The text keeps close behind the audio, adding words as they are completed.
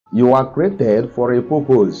You are created for a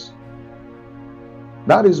purpose.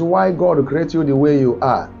 That is why God created you the way you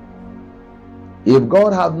are. If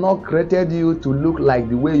God had not created you to look like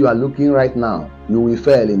the way you are looking right now, you will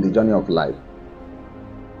fail in the journey of life.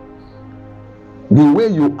 The way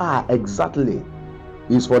you are exactly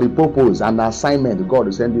is for the purpose and the assignment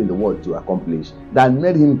God sent you in the world to accomplish, that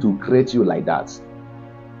made him to create you like that.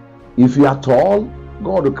 If you are tall,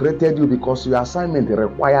 God created you because your assignment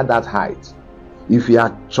required that height. If you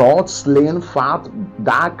are short, slim, fat,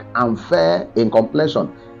 dark, and fair in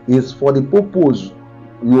complexion, it's for the purpose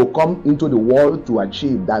you come into the world to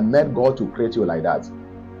achieve that made God to create you like that.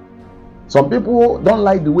 Some people don't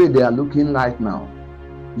like the way they are looking right now.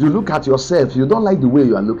 You look at yourself, you don't like the way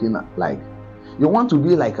you are looking like. You want to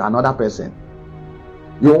be like another person.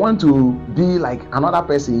 You want to be like another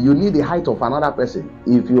person. You need the height of another person.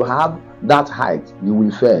 If you have that height, you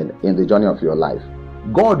will fail in the journey of your life.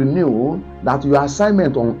 God knew that your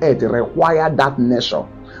assignment on earth required that nature,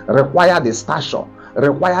 required the stature,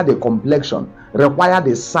 required the complexion, required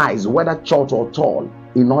the size, whether short or tall,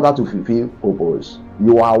 in order to fulfill purpose.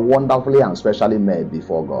 You are wonderfully and specially made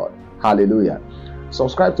before God. Hallelujah.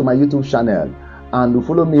 Subscribe to my YouTube channel and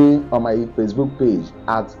follow me on my Facebook page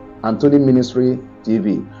at Anthony Ministry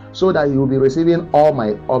TV, so that you will be receiving all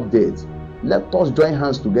my updates. Let us join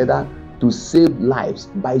hands together to save lives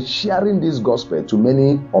by sharing this gospel to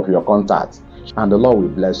many of your contacts, and the Lord will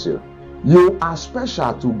bless you. You are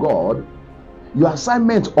special to God. Your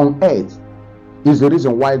assignment on earth is the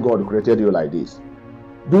reason why God created you like this.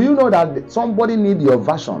 Do you know that somebody needs your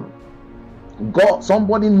version?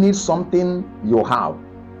 Somebody needs something you have.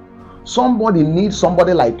 Somebody needs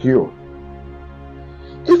somebody like you.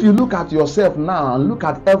 If you look at yourself now and look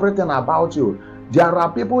at everything about you, there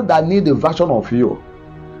are people that need a version of you.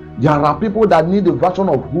 There are people that need a version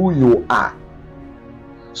of who you are.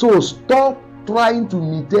 So stop trying to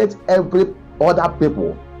imitate every other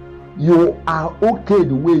people. You are okay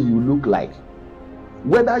the way you look like.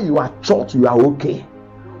 Whether you are short, you are okay.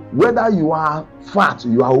 Whether you are fat,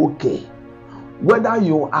 you are okay. Whether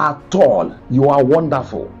you are tall, you are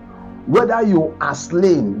wonderful. Whether you are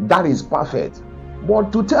slim, that is perfect.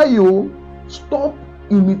 But to tell you, stop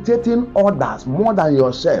imitating others more than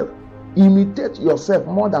yourself. Imitate yourself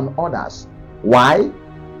more than others. Why?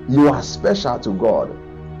 You are special to God.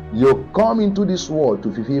 You come into this world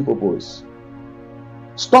to fulfill purpose.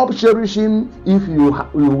 Stop cherishing if you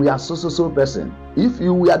are so person. If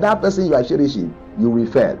you were that person you are cherishing, you will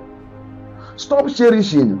fail. Stop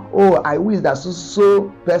cherishing, oh, I wish that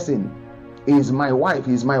so person is my wife,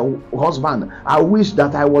 is my husband. I wish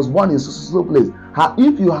that I was born in so place.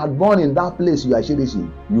 If you had born in that place you are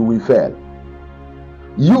cherishing, you will fail.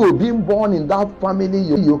 You being born in that family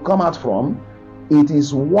you come out from, it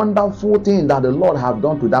is wonderful thing that the Lord have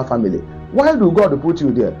done to that family. Why do God put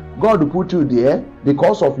you there? God put you there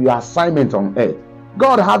because of your assignment on earth.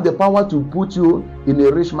 God have the power to put you in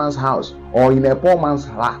a rich man's house or in a poor man's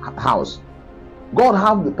house. God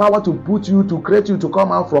have the power to put you, to create you to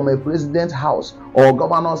come out from a president's house or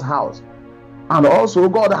governor's house. And also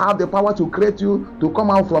God have the power to create you to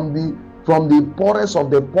come out from the poorest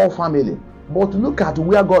of the poor family. But look at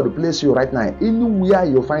where God placed you right now. Anywhere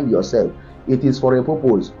you find yourself, it is for a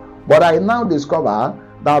purpose. But I now discover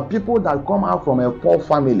that people that come out from a poor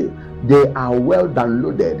family, they are well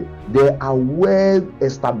downloaded. They are well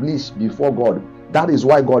established before God. That is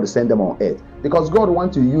why God sent them on earth. Because God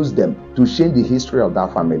wants to use them to change the history of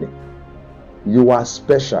that family. You are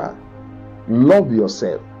special. Love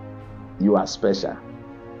yourself. You are special.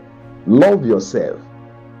 Love yourself.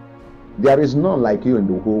 There is none like you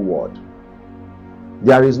in the whole world.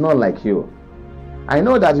 There is none like you. I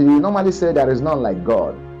know that you normally say there is none like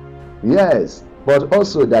God. Yes, but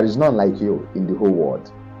also there is none like you in the whole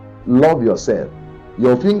world. Love yourself.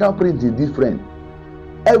 Your fingerprint is different.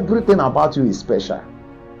 Everything about you is special.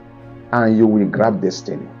 And you will grab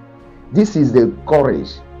destiny. This is the courage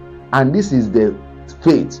and this is the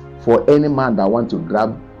faith for any man that wants to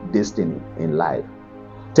grab destiny in life.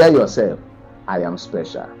 Tell yourself, I am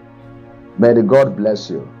special. May the God bless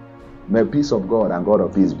you. May peace of God and God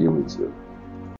of peace be with you.